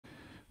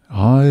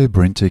Hi,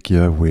 BrenTech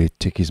here, where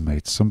tech is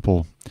made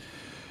simple.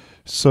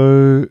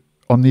 So,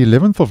 on the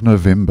 11th of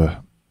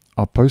November,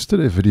 I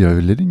posted a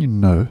video letting you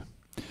know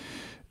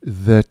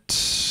that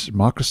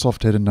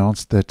Microsoft had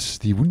announced that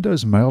the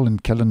Windows Mail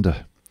and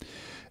Calendar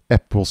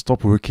app will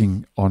stop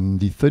working on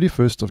the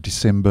 31st of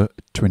December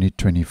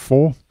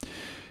 2024.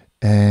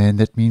 And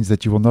that means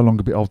that you will no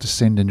longer be able to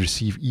send and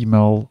receive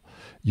email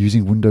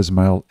using Windows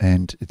Mail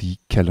and the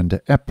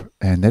Calendar app.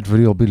 And that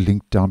video will be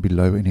linked down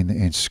below and in the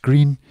end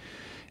screen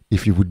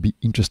if you would be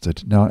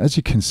interested. Now, as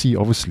you can see,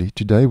 obviously,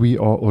 today we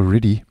are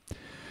already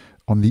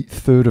on the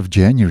 3rd of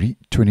January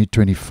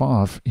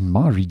 2025 in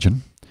my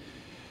region.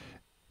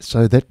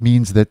 So that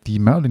means that the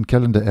Mail and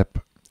Calendar app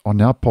are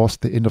now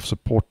past the end of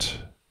support,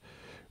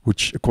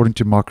 which according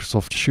to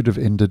Microsoft should have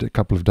ended a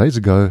couple of days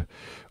ago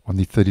on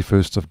the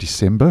 31st of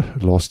December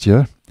last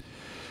year.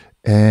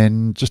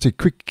 And just a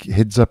quick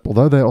heads up,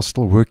 although they are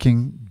still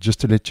working,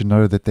 just to let you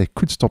know that they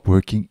could stop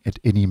working at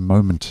any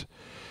moment.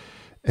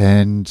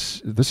 And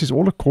this is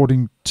all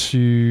according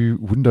to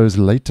Windows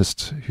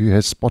Latest, who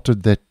has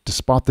spotted that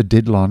despite the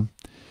deadline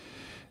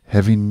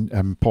having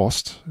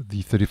passed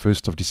the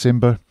 31st of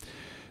December,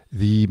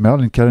 the Mail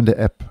and Calendar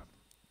app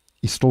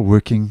is still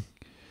working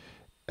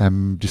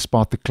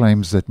despite the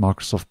claims that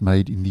Microsoft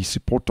made in the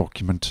support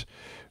document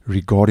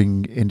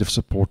regarding end of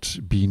support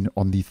being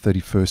on the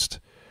 31st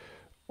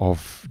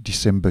of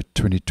December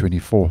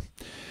 2024.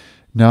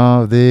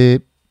 Now, there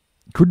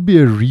could be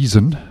a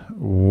reason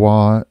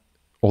why,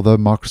 although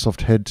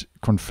Microsoft had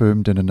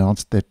confirmed and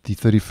announced that the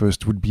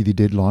 31st would be the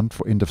deadline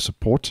for end of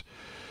support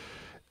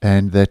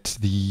and that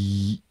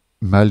the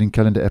Mail and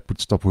Calendar app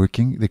would stop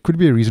working, there could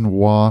be a reason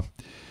why,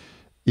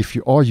 if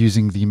you are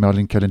using the Mail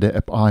and Calendar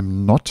app,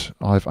 I'm not.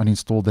 I've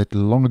uninstalled that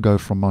long ago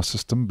from my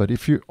system, but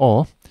if you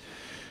are,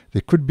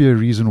 there could be a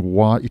reason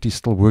why it is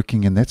still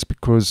working, and that's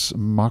because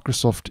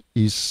Microsoft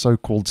is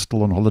so-called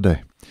still on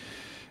holiday.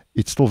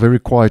 It's still very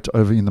quiet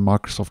over in the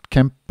Microsoft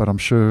camp, but I'm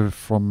sure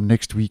from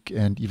next week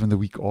and even the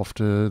week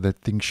after that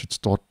things should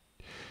start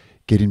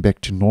getting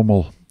back to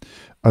normal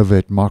over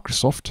at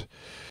Microsoft.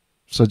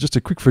 So just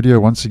a quick video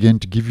once again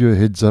to give you a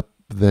heads up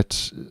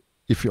that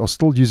if you are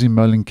still using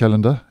Mail and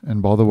Calendar,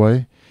 and by the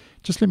way,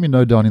 just let me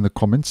know down in the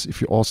comments if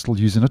you are still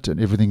using it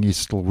and everything is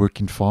still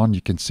working fine.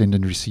 You can send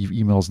and receive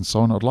emails and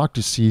so on. I'd like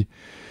to see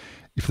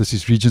if this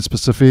is region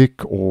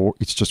specific or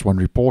it's just one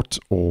report,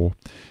 or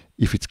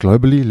if it's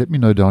globally. Let me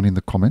know down in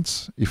the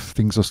comments if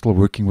things are still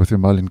working with your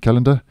Mail and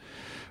Calendar.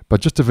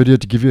 But just a video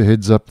to give you a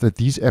heads up that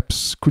these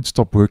apps could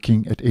stop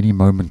working at any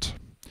moment.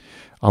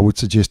 I would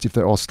suggest if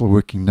they are still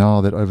working now,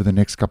 that over the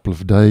next couple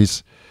of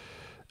days,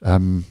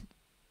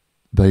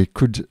 they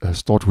could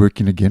start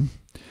working again.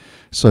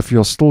 So if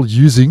you're still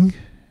using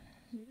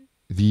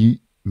the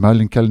Mail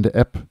and Calendar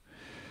app,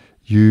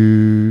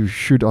 you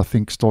should, I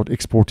think, start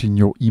exporting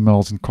your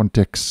emails and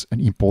contacts and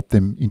import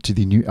them into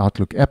the new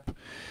Outlook app.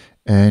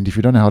 And if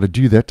you don't know how to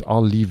do that,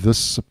 I'll leave this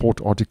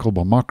support article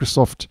by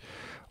Microsoft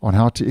on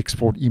how to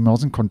export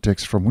emails and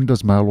contacts from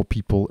Windows Mail or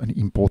people and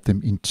import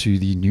them into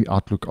the new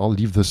Outlook. I'll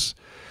leave this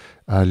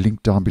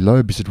link down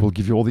below because it will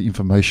give you all the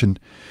information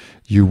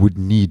you would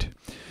need.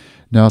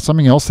 Now,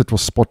 something else that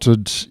was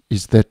spotted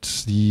is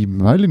that the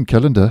Mail and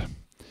Calendar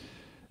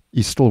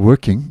is still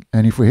working.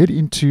 And if we head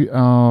into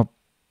our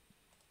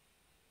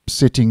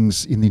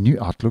settings in the new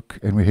Outlook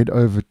and we head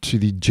over to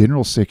the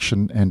General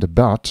section and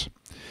About,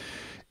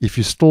 if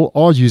you still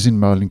are using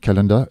Mail and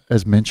Calendar,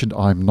 as mentioned,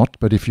 I'm not,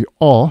 but if you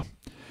are,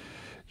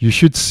 you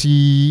should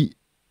see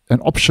an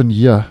option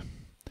here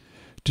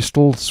to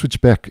still switch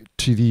back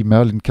to the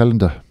Mail and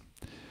Calendar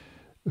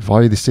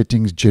via the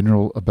settings,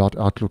 General, About,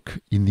 Outlook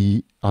in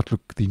the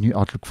Outlook, the new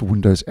Outlook for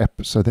Windows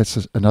app. So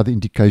that's another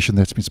indication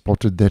that's been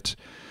spotted that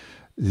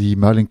the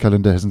Mail and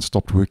Calendar hasn't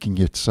stopped working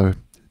yet. So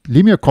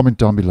leave me a comment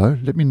down below.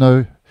 Let me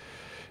know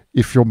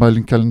if your Mail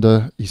and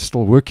Calendar is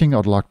still working.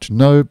 I'd like to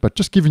know, but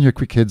just giving you a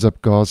quick heads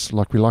up, guys,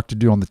 like we like to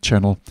do on the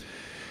channel.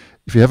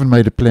 If you haven't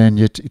made a plan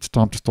yet, it's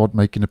time to start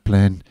making a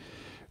plan,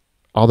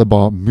 either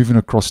by moving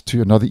across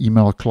to another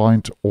email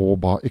client or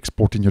by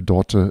exporting your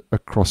data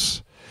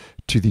across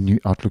to the new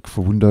Outlook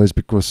for Windows,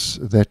 because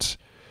that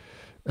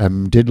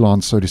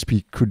deadline, so to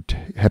speak,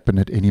 could happen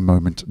at any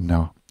moment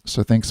now.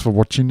 So thanks for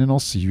watching, and I'll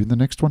see you in the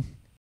next one.